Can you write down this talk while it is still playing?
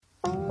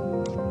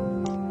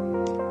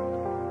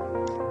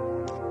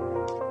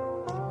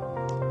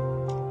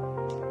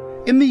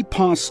In the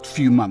past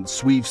few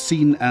months, we've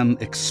seen an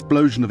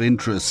explosion of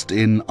interest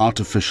in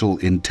artificial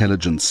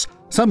intelligence.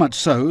 So much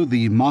so,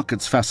 the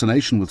market's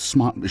fascination with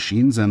smart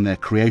machines and their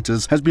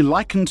creators has been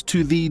likened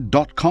to the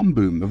dot-com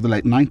boom of the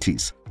late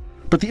 90s.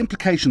 But the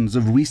implications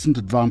of recent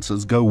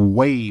advances go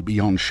way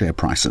beyond share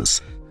prices.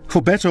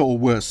 For better or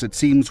worse, it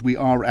seems we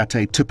are at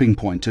a tipping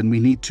point, and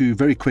we need to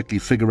very quickly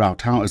figure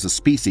out how, as a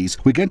species,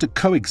 we're going to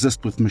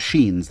coexist with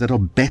machines that are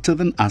better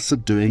than us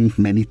at doing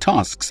many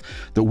tasks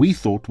that we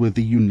thought were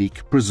the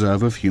unique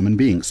preserve of human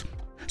beings.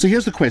 So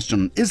here's the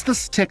question. Is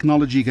this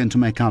technology going to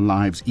make our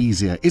lives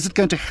easier? Is it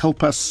going to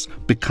help us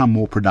become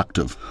more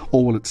productive?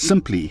 Or will it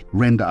simply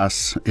render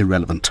us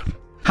irrelevant?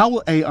 How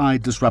will AI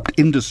disrupt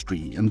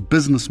industry and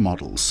business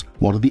models?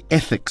 What are the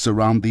ethics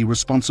around the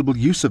responsible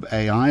use of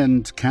AI,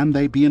 and can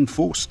they be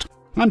enforced?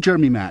 I'm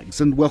Jeremy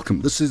Maggs, and welcome.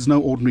 This is No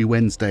Ordinary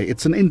Wednesday.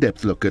 It's an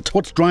in-depth look at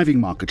what's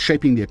driving markets,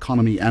 shaping the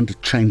economy, and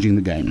changing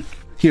the game.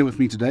 Here with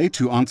me today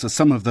to answer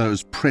some of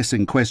those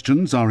pressing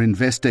questions are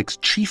Investec's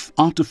Chief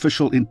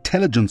Artificial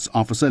Intelligence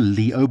Officer,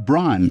 Lee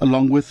O'Brien,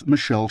 along with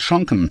Michelle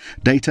Shonken,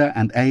 Data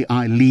and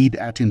AI Lead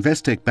at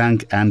Investec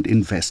Bank and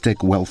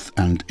Investec Wealth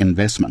and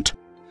Investment.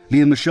 Lee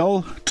and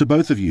Michelle, to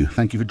both of you,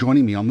 thank you for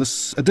joining me on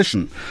this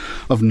edition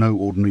of No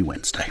Ordinary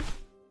Wednesday.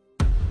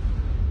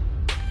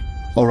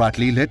 All right,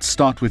 Lee, let's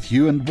start with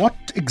you. And what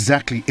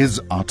exactly is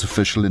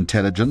artificial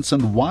intelligence,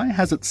 and why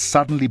has it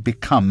suddenly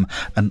become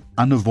an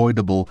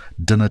unavoidable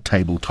dinner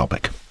table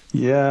topic?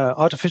 Yeah,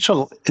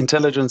 artificial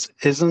intelligence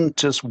isn't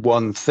just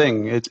one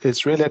thing.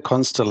 It's really a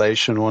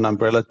constellation or an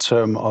umbrella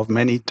term of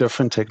many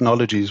different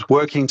technologies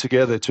working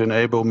together to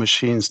enable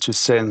machines to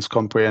sense,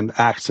 comprehend,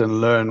 act,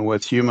 and learn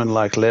with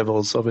human-like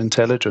levels of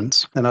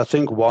intelligence. And I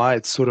think why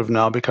it's sort of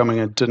now becoming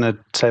a dinner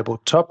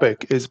table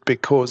topic is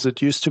because it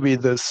used to be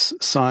this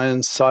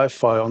science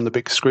sci-fi on the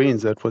big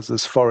screens that was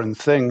this foreign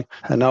thing,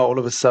 and now all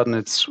of a sudden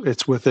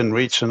it's within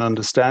reach and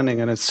understanding,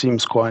 and it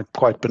seems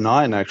quite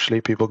benign, actually.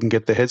 People can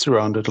get their heads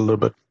around it a little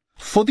bit.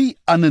 For the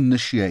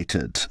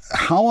uninitiated,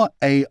 how are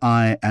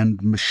AI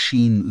and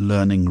machine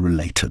learning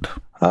related?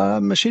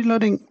 Machine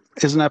learning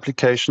is an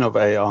application of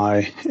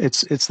AI.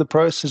 It's the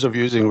process of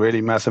using really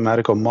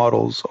mathematical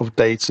models of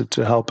data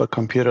to help a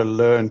computer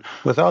learn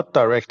without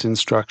direct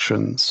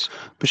instructions.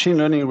 Machine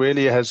learning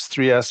really has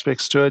three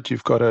aspects to it.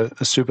 You've got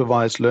a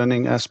supervised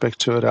learning aspect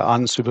to it, an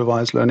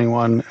unsupervised learning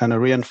one, and a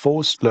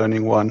reinforced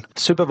learning one.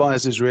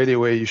 Supervised is really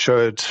where you show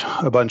it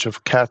a bunch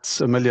of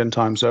cats 1,000,000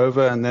 times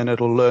over, and then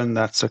it'll learn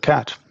that's a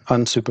cat.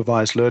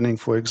 Unsupervised learning,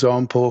 for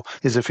example,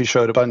 is if you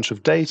showed a bunch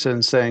of data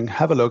and saying,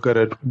 have a look at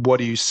it, what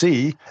do you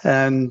see?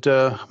 And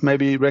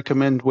maybe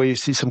recommend where you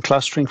see some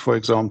clustering, for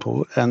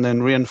example. And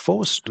then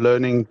reinforced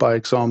learning, by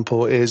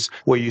example, is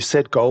where you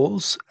set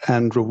goals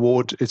and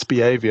reward its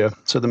behavior.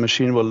 So the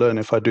machine will learn,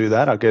 if I do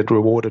that, I get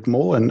rewarded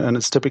more. And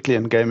it's typically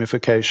in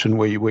gamification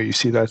where you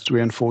see that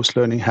reinforced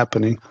learning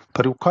happening.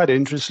 But quite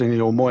interestingly,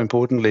 or more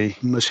importantly,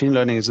 machine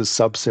learning is a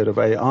subset of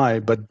AI,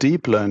 but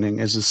deep learning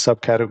is a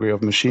subcategory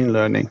of machine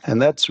learning.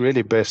 And that's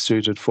really best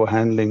suited for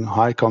handling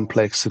high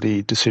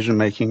complexity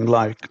decision-making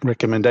like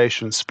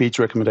recommendations, speech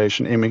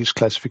recommendation, image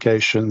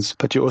classifications.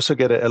 But you also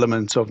get an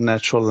element of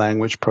natural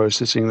language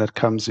processing that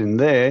comes in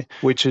there,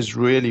 which is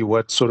really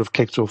what sort of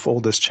kicked off all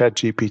this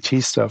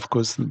ChatGPT stuff,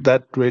 because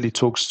that really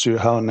talks to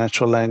how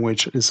natural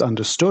language is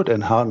understood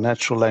and how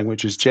natural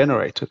language is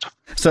generated.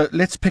 So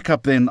let's pick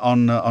up then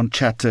on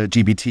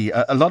ChatGPT.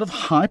 A lot of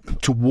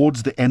hype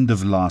towards the end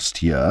of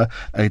last year.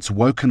 It's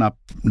woken up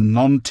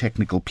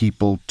non-technical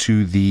people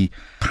to the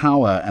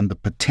power and the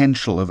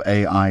potential of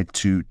AI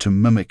to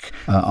mimic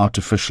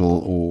artificial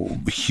or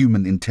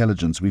human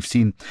intelligence. We've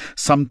seen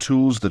some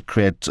tools that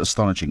create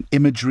astonishing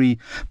imagery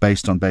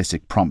based on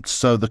basic prompts.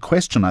 So the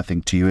question, I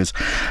think, to you is,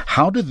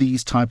 how do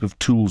these type of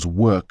tools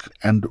work,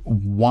 and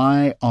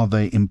why are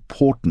they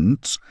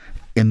important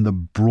in the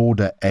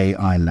broader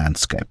AI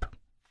landscape?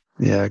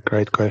 Yeah,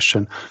 great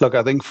question. Look,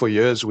 I think for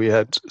years we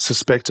had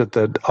suspected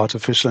that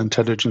artificial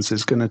intelligence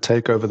is going to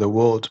take over the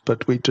world,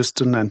 but we just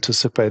didn't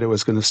anticipate it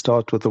was going to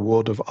start with the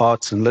world of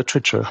arts and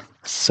literature.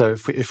 So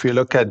if we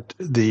look at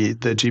the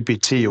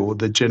GPT or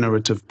the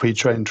generative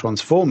pre-trained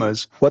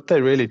transformers, what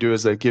they really do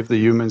is they give the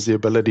humans the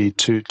ability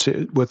to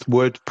with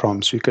word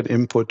prompts, you can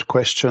input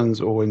questions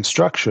or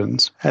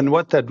instructions. And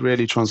what that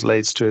really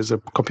translates to is a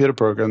computer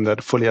program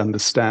that fully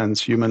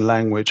understands human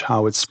language,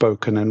 how it's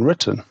spoken and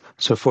written.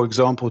 So, for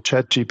example,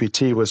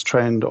 ChatGPT was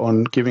trained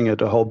on giving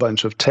it a whole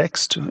bunch of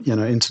text,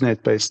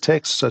 internet-based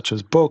text, such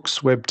as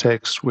books, web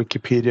text,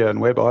 Wikipedia,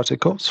 and web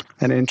articles.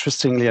 And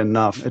interestingly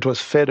enough, it was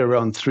fed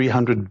around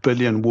 300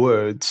 billion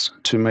words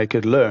to make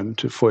it learn,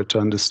 for it to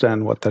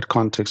understand what that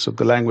context of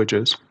the language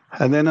is.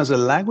 And then as a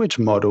language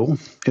model,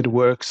 it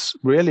works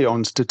really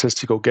on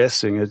statistical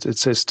guessing. It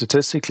says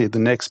statistically the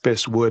next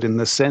best word in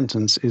this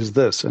sentence is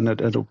this, and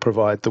it'll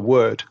provide the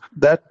word.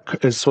 That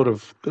is sort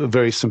of a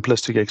very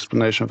simplistic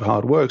explanation of how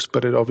it works,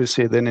 but it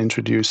obviously then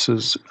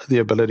introduces the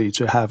ability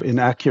to have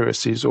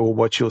inaccuracies, or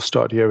what you'll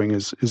start hearing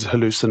is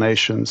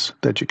hallucinations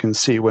that you can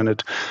see when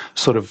it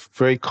sort of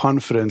very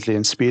confidently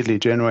and speedily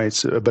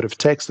generates a bit of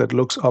text that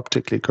looks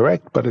optically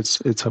correct, but it's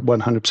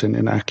 100%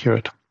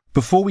 inaccurate.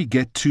 Before we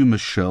get to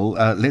Michelle,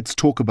 let's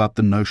talk about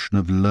the notion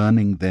of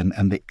learning then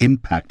and the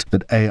impact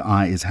that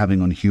AI is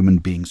having on human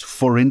beings.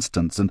 For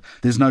instance, and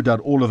there's no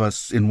doubt all of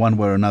us in one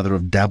way or another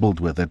have dabbled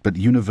with it, but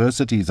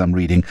universities, I'm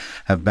reading,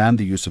 have banned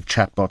the use of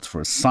chatbots for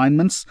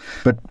assignments.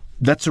 But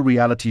that's a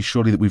reality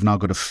surely that we've now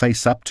got to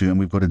face up to, and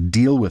we've got to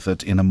deal with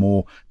it in a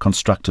more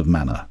constructive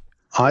manner.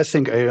 I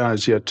think AI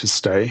is here to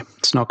stay.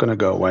 It's not going to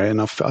go away. And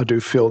I do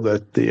feel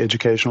that the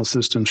educational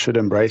system should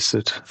embrace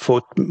it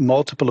for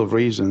multiple of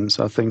reasons.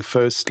 I think,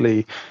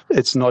 firstly,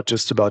 it's not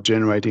just about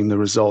generating the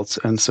results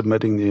and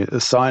submitting the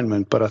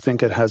assignment, but I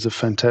think it has a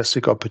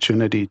fantastic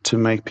opportunity to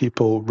make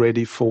people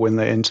ready for when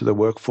they enter the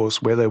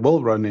workforce, where they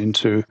will run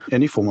into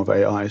any form of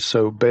AI.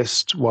 So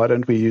best, why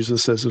don't we use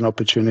this as an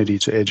opportunity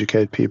to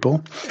educate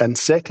people? And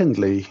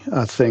secondly,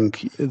 I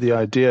think the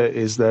idea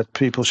is that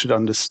people should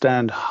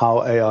understand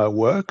how AI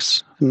works.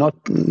 Not,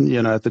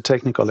 at the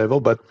technical level,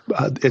 but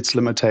its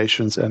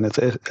limitations and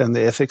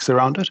the ethics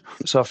around it.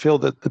 So I feel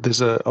that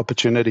there's an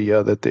opportunity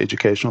here that the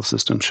educational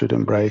system should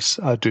embrace.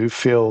 I do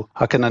feel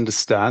I can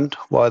understand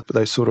why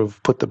they sort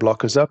of put the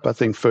blockers up. I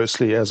think,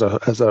 firstly, as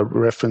a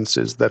reference,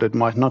 is that it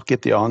might not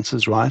get the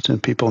answers right,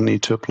 and people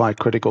need to apply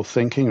critical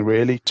thinking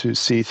really to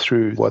see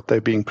through what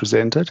they're being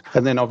presented.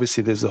 And then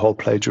obviously there's the whole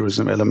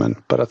plagiarism element.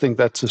 But I think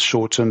that's a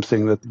short-term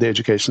thing that the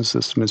education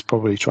system is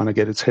probably trying to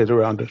get its head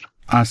around it.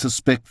 I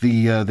suspect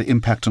the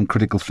impact on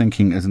critical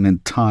thinking is an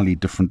entirely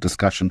different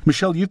discussion.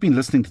 Michelle, you've been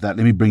listening to that.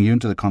 Let me bring you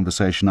into the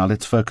conversation now.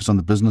 Let's focus on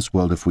the business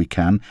world if we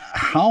can.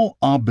 How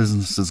are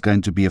businesses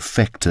going to be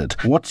affected?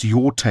 What's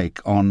your take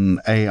on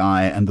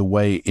AI and the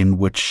way in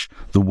which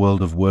the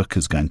world of work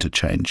is going to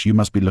change? You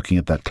must be looking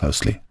at that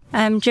closely.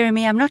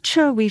 Jeremy, I'm not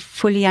sure we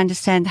fully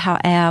understand how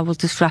AI will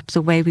disrupt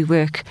the way we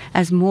work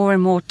as more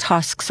and more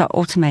tasks are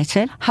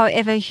automated.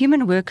 However,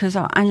 human workers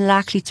are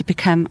unlikely to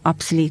become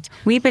obsolete.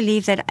 We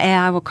believe that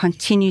AI will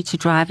continue to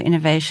drive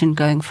innovation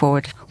going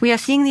forward. We are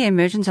seeing the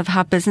emergence of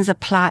how business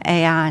apply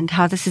AI and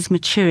how this is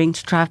maturing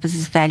to drive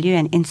business value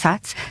and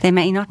insights they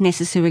may not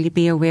necessarily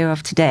be aware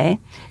of today.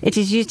 It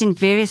is used in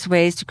various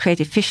ways to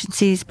create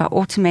efficiencies by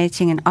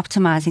automating and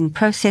optimizing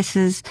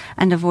processes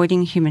and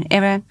avoiding human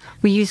error.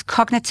 We use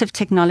cognitive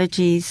technology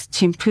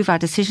to improve our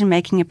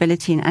decision-making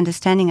ability in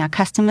understanding our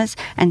customers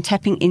and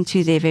tapping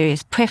into their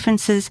various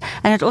preferences.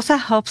 And it also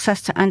helps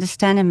us to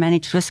understand and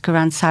manage risk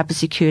around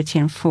cybersecurity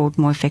and fraud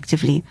more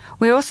effectively.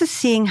 We're also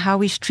seeing how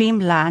we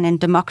streamline and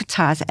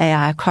democratize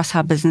AI across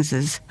our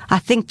businesses. I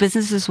think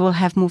businesses will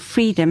have more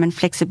freedom and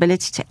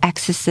flexibility to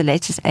access the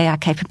latest AI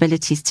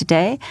capabilities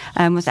today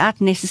without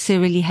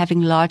necessarily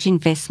having large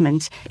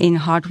investments in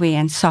hardware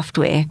and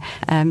software,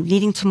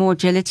 leading to more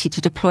agility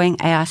to deploying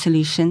AI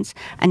solutions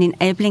and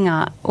enabling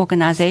our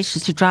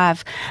organizations to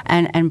drive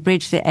and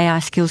bridge the AI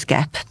skills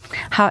gap.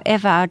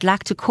 However, I would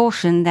like to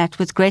caution that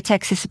with greater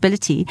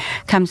accessibility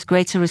comes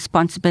greater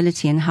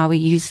responsibility in how we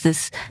use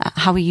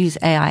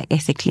AI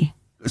ethically.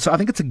 So I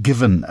think it's a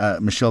given,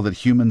 Michelle, that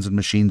humans and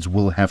machines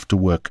will have to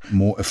work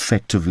more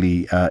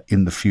effectively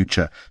in the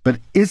future. But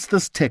is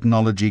this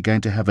technology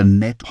going to have a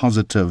net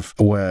positive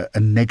or a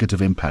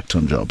negative impact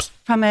on jobs?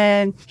 From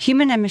a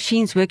human and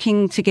machines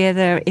working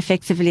together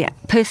effectively,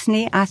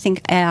 personally, I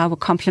think AI will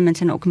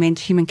complement and augment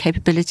human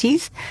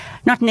capabilities,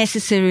 not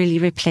necessarily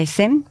replace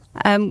them.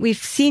 We've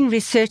seen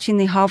research in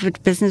the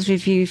Harvard Business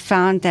Review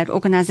found that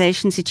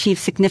organizations achieve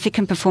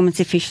significant performance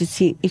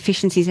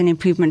efficiencies and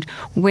improvement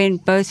when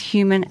both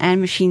human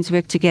and machines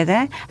work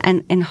together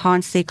and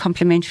enhance their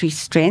complementary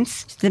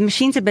strengths. The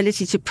machine's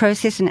ability to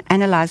process and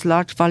analyze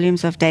large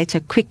volumes of data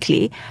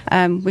quickly,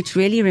 which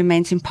really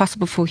remains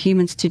impossible for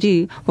humans to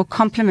do, will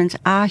complement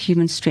our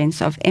human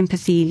strengths of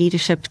empathy,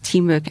 leadership,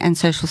 teamwork, and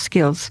social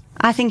skills.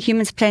 I think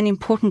humans play an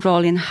important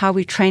role in how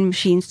we train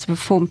machines to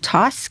perform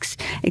tasks,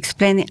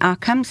 explain the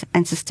outcomes,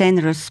 and sustain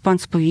the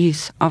responsible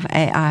use of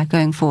AI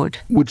going forward.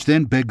 Which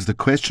then begs the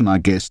question, I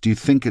guess, do you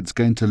think it's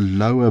going to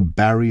lower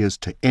barriers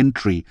to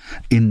entry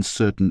in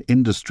certain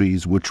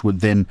industries, which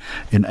would then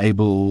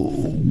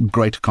enable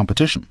greater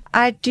competition?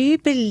 I do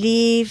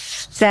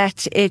believe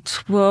that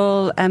it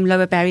will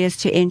lower barriers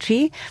to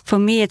entry. For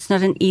me, it's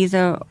not an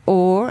either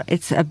or,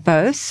 it's a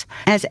both.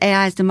 As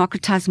AI is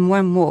democratized more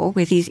and more,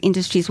 where these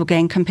industries will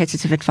gain competitive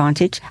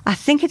advantage, I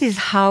think it is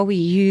how we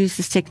use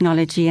this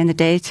technology and the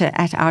data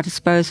at our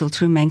disposal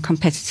to remain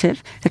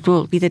competitive that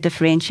will be the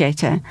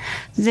differentiator.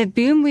 The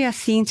boom we are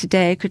seeing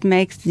today could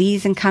make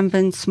these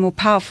incumbents more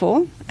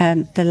powerful,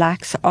 the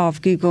likes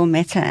of Google,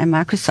 Meta, and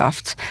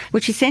Microsoft,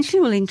 which essentially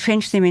will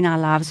entrench them in our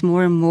lives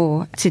more and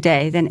more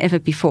today than ever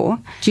before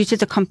due to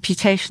the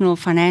computational,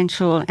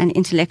 financial, and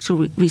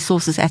intellectual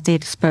resources at their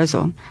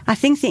disposal. I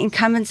think the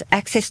incumbents'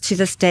 access to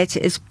this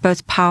data is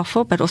both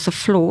powerful but also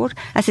flawed,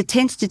 as it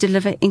tends to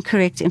deliver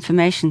incorrect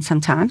information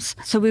sometimes.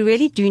 So we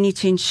really do need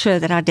to ensure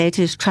that our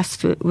data is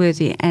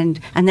trustworthy,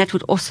 and that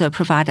would also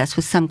provide us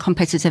with some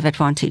competitive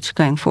advantage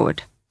going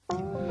forward.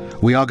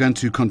 We are going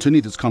to continue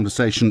this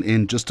conversation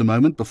in just a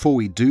moment. Before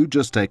we do,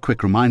 just a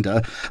quick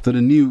reminder that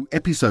a new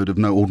episode of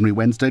No Ordinary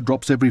Wednesday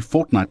drops every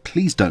fortnight.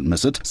 Please don't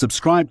miss it.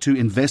 Subscribe to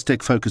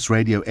Investec Focus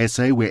Radio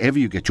SA wherever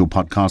you get your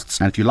podcasts.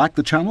 And if you like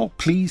the channel,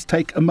 please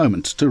take a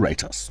moment to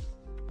rate us.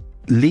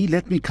 Lee,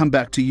 let me come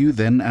back to you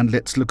then, and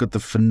let's look at the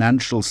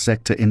financial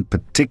sector in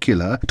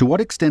particular. To what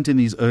extent in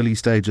these early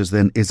stages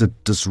then is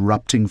it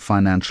disrupting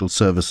financial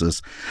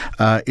services?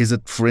 Is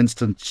it, for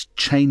instance,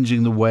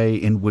 changing the way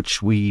in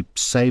which we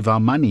save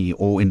our money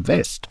or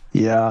invest?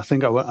 Yeah, I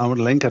think I would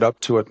link it up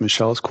to what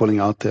Michelle's calling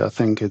out there. I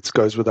think it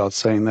goes without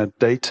saying that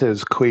data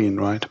is queen,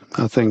 right?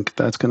 I think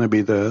that's going to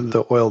be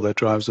the oil that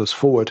drives us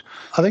forward.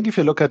 I think if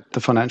you look at the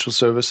financial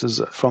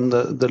services from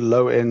the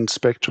low-end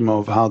spectrum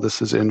of how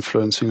this is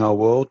influencing our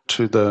world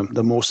to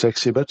the more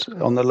sexy bit.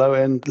 On the low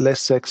end,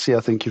 less sexy, I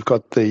think you've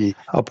got the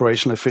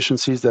operational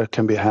efficiencies that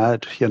can be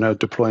had,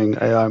 deploying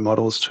AI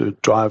models to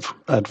drive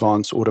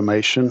advanced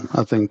automation.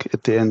 I think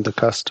at the end, the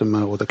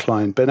customer or the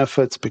client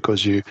benefits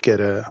because you get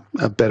a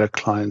better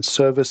client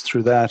service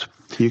through that.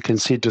 You can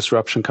see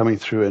disruption coming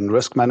through in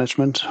risk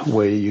management,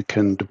 where you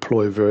can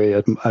deploy very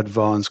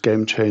advanced,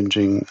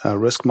 game-changing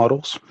risk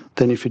models.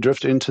 Then if you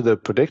drift into the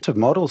predictive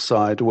model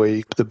side,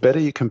 where the better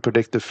you can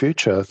predict the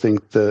future, I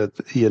think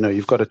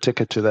you've got a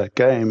ticket to that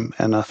game.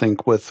 And I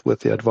think with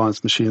the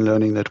advanced machine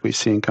learning that we're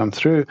seeing come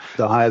through,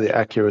 the higher the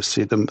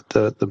accuracy,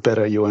 the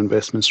better your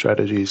investment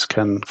strategies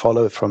can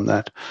follow from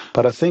that.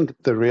 But I think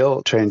the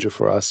real changer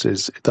for us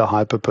is the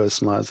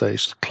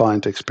hyper-personalized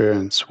client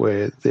experience,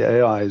 where the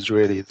AI is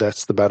really,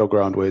 that's the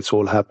battleground where it's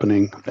all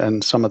happening.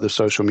 And some of the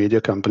social media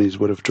companies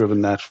would have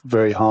driven that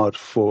very hard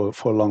for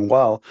a long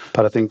while.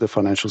 But I think the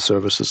financial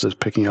services is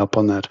picking up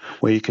on that,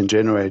 where you can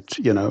generate,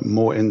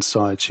 more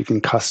insights. You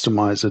can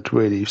customize it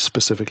really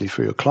specifically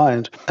for your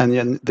client.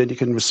 And then you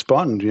can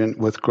respond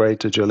with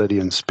great agility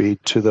and speed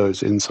to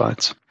those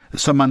insights.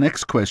 So my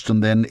next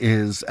question then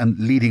is, and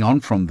leading on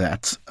from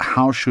that,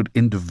 how should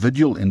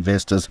individual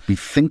investors be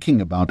thinking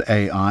about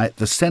AI?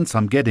 The sense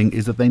I'm getting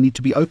is that they need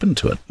to be open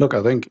to it. Look,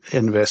 I think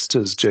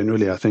investors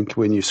generally,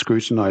 when you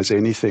scrutinize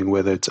anything,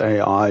 whether it's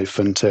AI,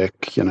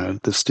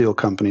 fintech, the steel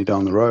company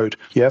down the road,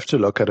 you have to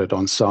look at it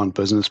on sound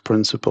business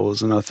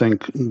principles. And I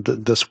think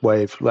this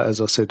wave,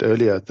 as I said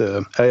earlier,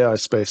 the AI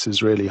space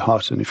is really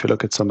hot. And if you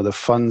look at some of the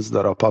funds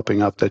that are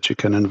popping up that you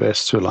can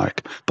invest to,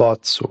 like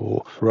Bots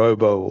or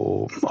Robo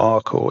or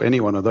Arc or any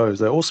one of those,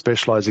 they're all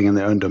specializing in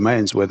their own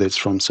domains, whether it's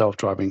from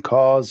self-driving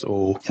cars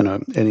or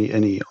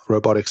any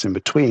robotics in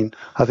between.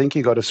 I think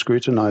you got to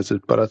scrutinize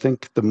it, but I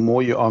think the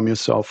more you arm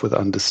yourself with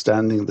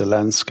understanding the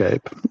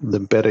landscape, the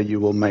better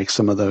you will make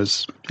some of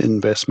those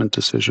investment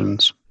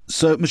decisions.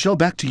 So, Michelle,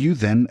 back to you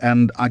then,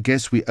 and I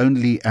guess we're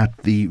only at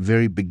the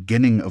very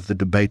beginning of the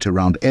debate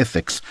around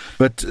ethics,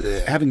 but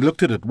having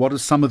looked at it, what are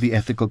some of the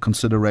ethical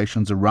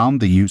considerations around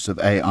the use of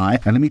AI?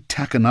 And let me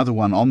tack another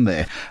one on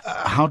there.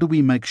 How do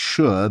we make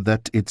sure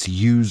that it's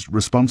used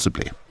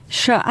responsibly?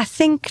 Sure. I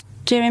think,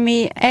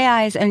 Jeremy,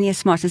 AI is only as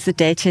smart as the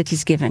data it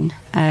is given.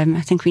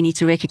 I think we need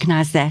to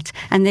recognize that,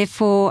 and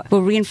therefore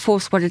will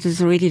reinforce what it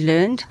has already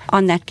learned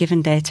on that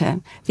given data.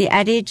 The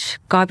adage,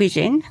 garbage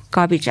in,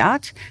 garbage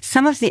out.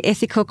 Some of the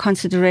ethical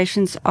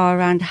considerations are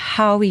around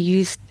how we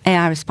use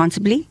AI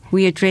responsibly.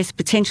 We address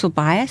potential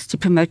bias to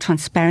promote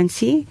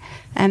transparency.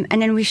 And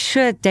then we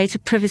ensure data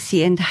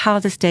privacy and how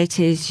this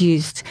data is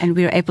used. And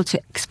we are able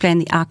to explain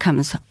the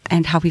outcomes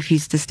and how we've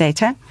used this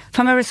data.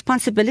 From a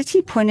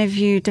responsibility point of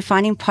view,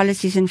 defining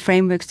policies and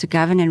frameworks to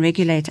govern and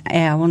regulate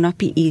AI will not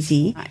be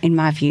easy, in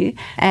my view,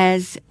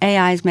 as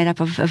AI is made up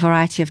of a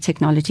variety of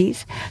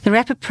technologies. The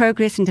rapid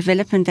progress and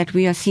development that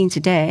we are seeing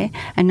today,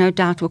 and no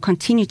doubt will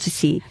continue to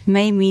see,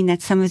 may mean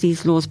that some of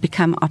these laws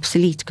become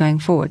obsolete going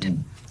forward.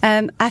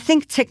 I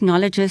think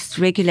technologists,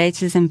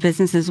 regulators, and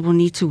businesses will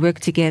need to work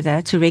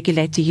together to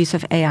regulate the use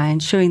of AI,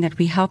 ensuring that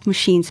we help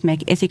machines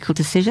make ethical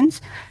decisions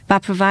by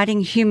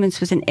providing humans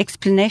with an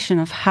explanation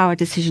of how a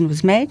decision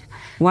was made,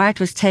 why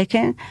it was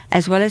taken,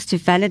 as well as to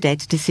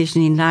validate a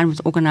decision in line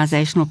with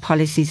organizational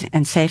policies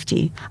and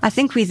safety. I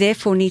think we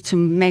therefore need to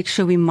make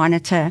sure we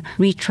monitor,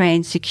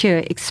 retrain, secure,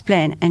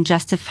 explain, and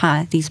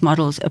justify these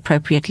models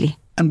appropriately.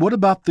 And what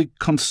about the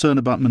concern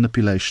about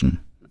manipulation?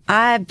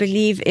 I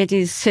believe it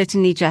is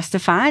certainly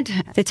justified.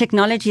 The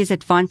technology is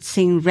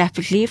advancing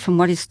rapidly from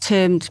what is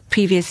termed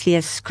previously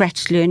as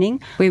scratch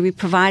learning, where we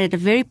provided a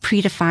very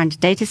predefined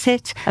data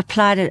set,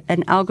 applied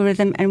an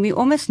algorithm, and we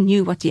almost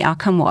knew what the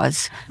outcome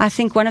was. I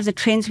think one of the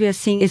trends we are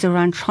seeing is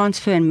around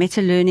transfer and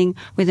meta-learning,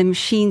 where the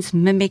machines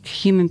mimic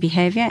human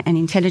behavior and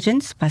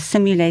intelligence by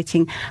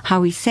simulating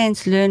how we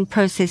sense, learn,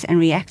 process, and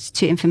react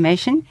to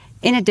information.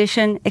 In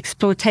addition,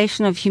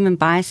 exploitation of human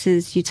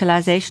biases,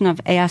 utilization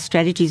of AI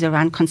strategies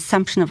around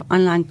consumption of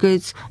online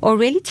goods, or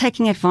really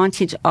taking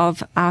advantage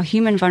of our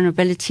human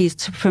vulnerabilities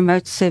to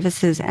promote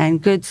services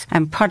and goods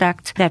and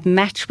product that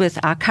match with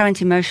our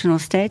current emotional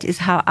state is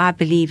how I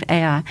believe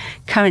AI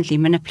currently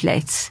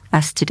manipulates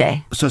us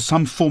today. So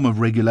some form of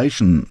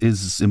regulation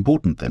is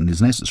important then,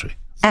 is necessary?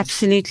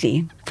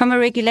 Absolutely. From a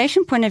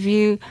regulation point of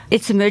view,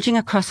 it's emerging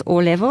across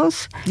all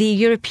levels. The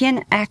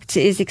European Act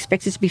is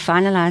expected to be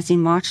finalized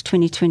in March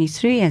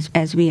 2023,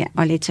 as we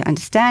are led to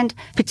understand.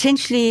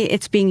 Potentially,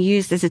 it's being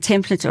used as a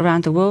template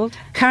around the world.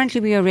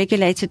 Currently, we are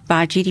regulated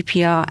by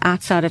GDPR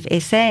outside of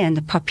SA and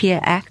the POPIA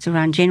Act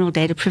around general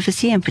data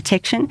privacy and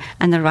protection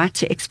and the right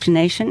to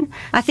explanation.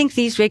 I think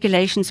these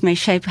regulations may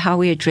shape how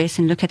we address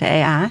and look at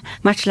AI,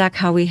 much like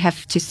how we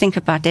have to think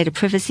about data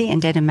privacy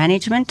and data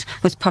management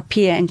with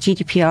POPIA and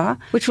GDPR,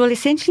 which will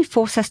essentially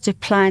force us to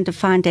apply and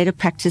define data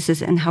practices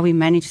and how we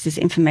manage this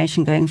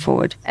information going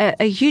forward.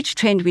 A huge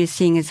trend we're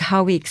seeing is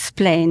how we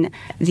explain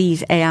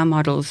these AI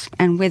models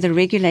and whether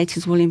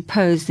regulators will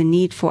impose the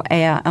need for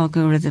AI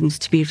algorithms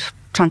to be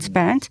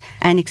transparent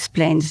and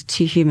explained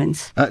to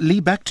humans. Lee,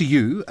 back to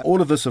you.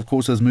 All of this, of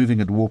course, is moving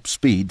at warp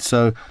speed.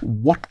 So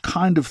what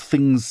kind of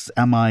things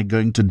am I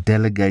going to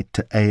delegate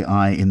to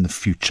AI in the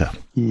future?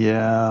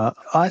 Yeah,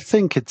 I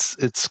think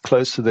it's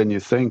closer than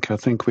you think. I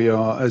think we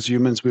are, as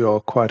humans, we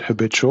are quite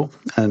habitual.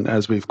 And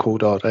as we've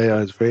called out,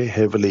 AI is very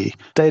heavily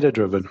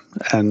data-driven.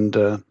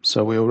 And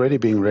so we're already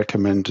being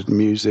recommended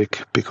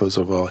music because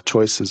of our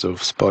choices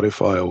of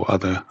Spotify or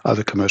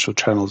other commercial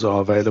channels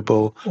are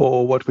available,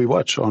 or what we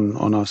watch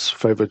on our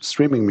favorite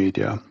streaming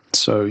media.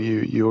 So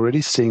you're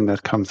already seeing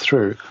that come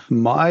through.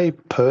 My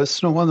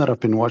personal one that I've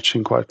been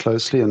watching quite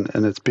closely, and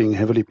it's being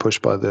heavily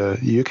pushed by the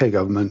UK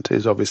government,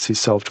 is obviously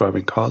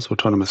self-driving cars,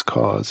 autonomous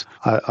cars.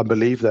 I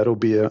believe that'll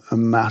be a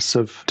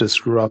massive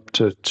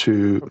disruptor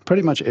to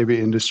pretty much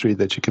every industry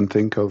that you can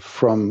think of,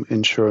 from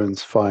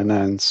insurance,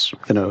 finance,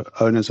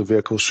 owners of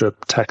vehicles,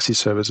 taxi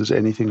services,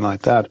 anything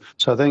like that.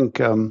 So I think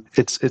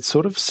it's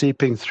sort of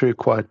seeping through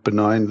quite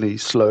benignly,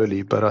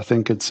 slowly, but I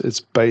think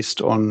it's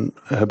based on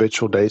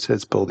habitual data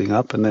it's building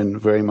up, and then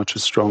very much a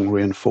strong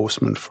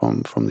reinforcement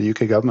from the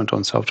UK government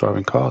on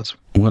self-driving cars.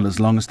 Well, as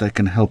long as they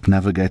can help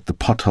navigate the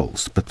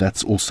potholes, but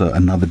that's also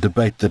another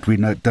debate that we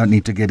don't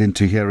need to get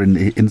into here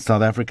in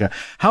South Africa.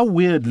 How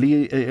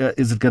weirdly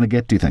is it going to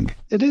get, do you think?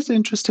 It is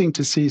interesting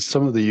to see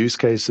some of the use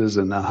cases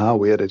and how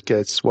weird it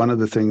gets. One of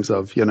the things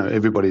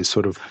everybody's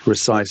sort of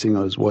reciting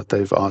is what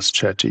they've asked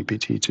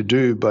ChatGPT to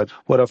do, but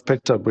what I've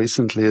picked up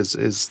recently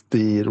is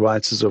the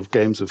writers of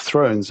Games of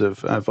Thrones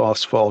have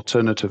asked for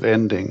alternative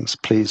endings.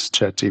 Please,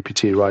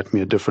 ChatGPT, write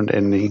me a different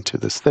ending to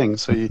this thing.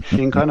 So you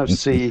can kind of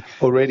see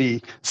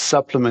already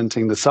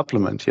supplementing the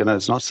supplement.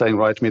 It's not saying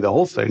write me the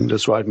whole thing,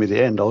 just write me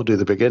the end. I'll do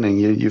the beginning.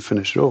 You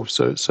finish it off.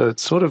 So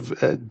it's sort of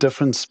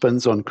different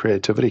spins on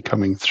creativity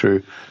coming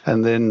through.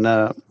 And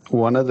then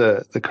one of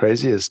the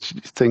craziest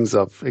things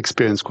I've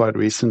experienced quite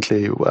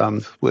recently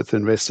with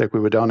Investec,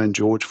 we were down in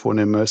George for an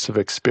immersive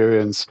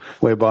experience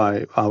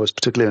whereby I was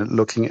particularly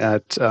looking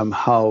at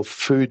how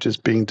food is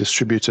being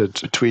distributed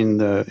between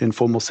the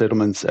informal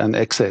settlements and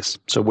excess.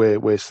 So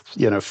where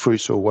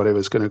fruit or whatever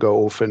is going to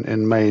go off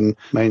in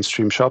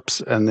mainstream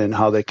shops, and then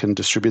how they can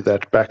distribute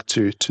that back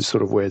to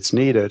sort of where it's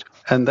needed.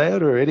 And they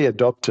had already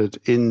adopted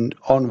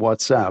on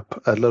WhatsApp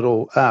a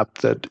little app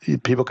that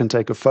people can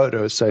take a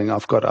photo saying,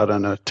 I've got,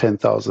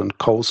 10,000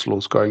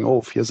 coleslaws going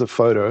off. Here's a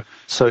photo.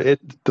 So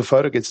the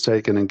photo gets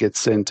taken and gets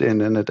sent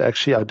in, and it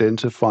actually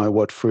identifies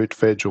what fruit,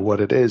 veg, or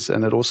what it is.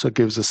 And it also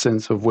gives a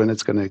sense of when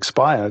it's going to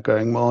expire,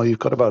 going, well, you've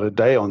got about a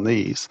day on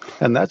these.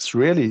 And that's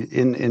really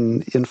in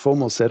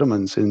informal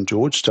settlements in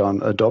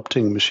Georgetown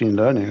adopting machine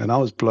learning. And I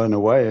was blown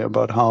away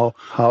about how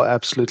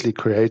absolutely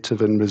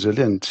creative and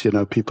resilient,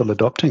 people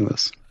adopting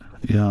this.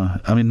 Yeah,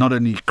 I mean, not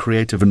only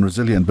creative and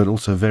resilient, but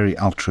also very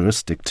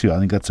altruistic too. I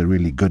think that's a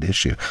really good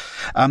issue.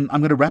 I'm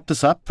going to wrap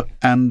this up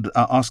and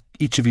ask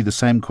each of you the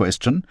same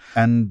question,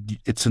 and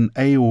it's an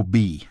A or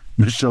B.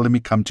 Michelle, let me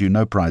come to you.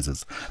 No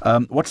prizes.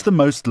 What's the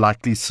most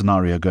likely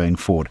scenario going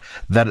forward?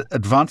 That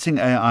advancing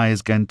AI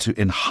is going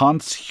to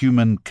enhance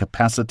human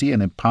capacity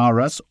and empower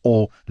us,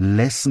 or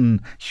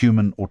lessen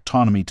human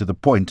autonomy to the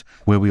point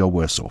where we are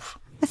worse off?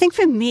 I think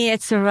for me,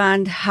 it's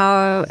around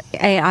how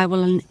AI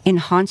will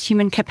enhance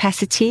human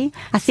capacity.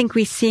 I think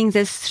we're seeing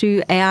this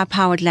through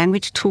AI-powered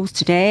language tools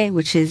today,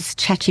 which is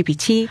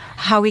ChatGPT,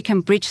 how we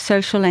can bridge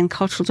social and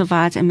cultural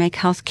divides and make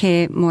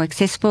healthcare more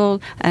accessible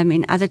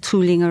in other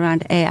tooling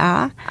around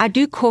AI. I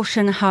do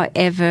caution,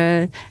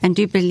 however, and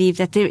do believe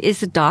that there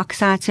is a dark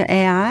side to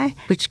AI,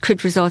 which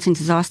could result in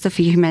disaster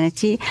for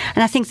humanity.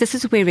 And I think this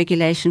is where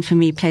regulation, for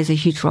me, plays a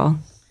huge role.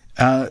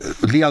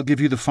 Lee, I'll give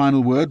you the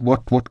final word.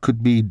 What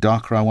could be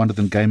darker, I wonder,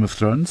 than Game of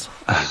Thrones?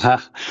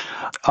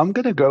 I'm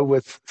going to go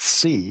with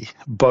C,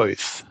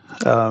 both.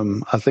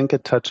 I think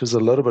it touches a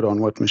little bit on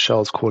what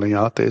Michelle's calling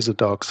out. There's a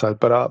dark side,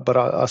 but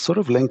I sort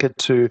of link it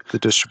to the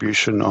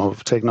distribution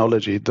of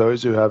technology.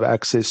 Those who have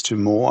access to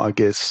more, I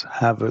guess,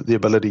 have the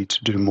ability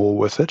to do more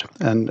with it,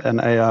 and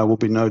AI will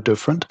be no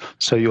different.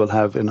 So you'll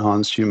have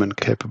enhanced human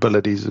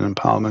capabilities and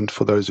empowerment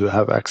for those who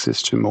have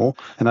access to more,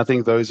 and I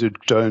think those who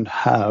don't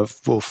have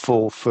will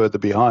fall further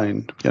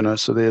behind.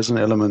 So there's an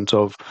element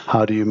of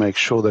how do you make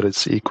sure that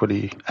it's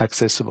equally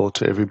accessible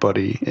to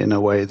everybody in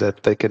a way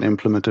that they can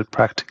implement it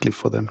practically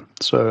for them.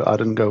 So I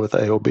didn't go with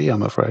A or B,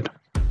 I'm afraid.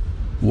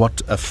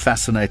 What a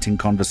fascinating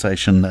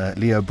conversation.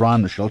 Lee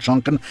O'Brien, Michelle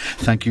Shonkin,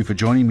 thank you for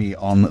joining me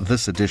on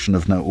this edition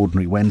of No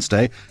Ordinary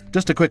Wednesday.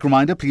 Just a quick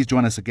reminder, please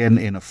join us again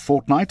in a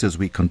fortnight as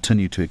we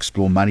continue to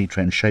explore money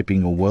trends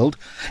shaping your world.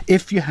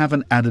 If you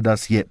haven't added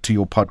us yet to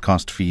your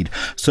podcast feed,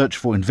 search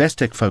for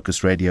Investec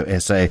Focus Radio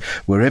SA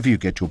wherever you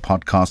get your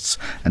podcasts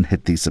and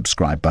hit the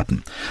subscribe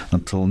button.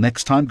 Until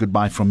next time,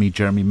 goodbye from me,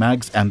 Jeremy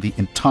Maggs, and the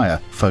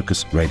entire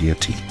Focus Radio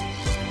team.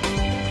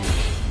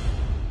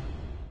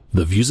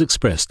 The views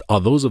expressed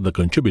are those of the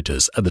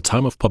contributors at the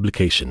time of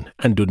publication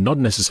and do not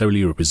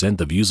necessarily represent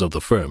the views of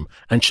the firm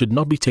and should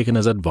not be taken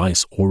as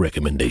advice or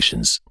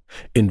recommendations.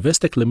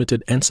 Investec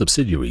Limited and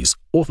subsidiaries,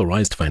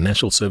 authorized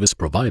financial service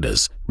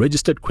providers,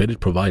 registered credit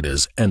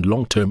providers, and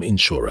long-term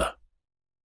insurer.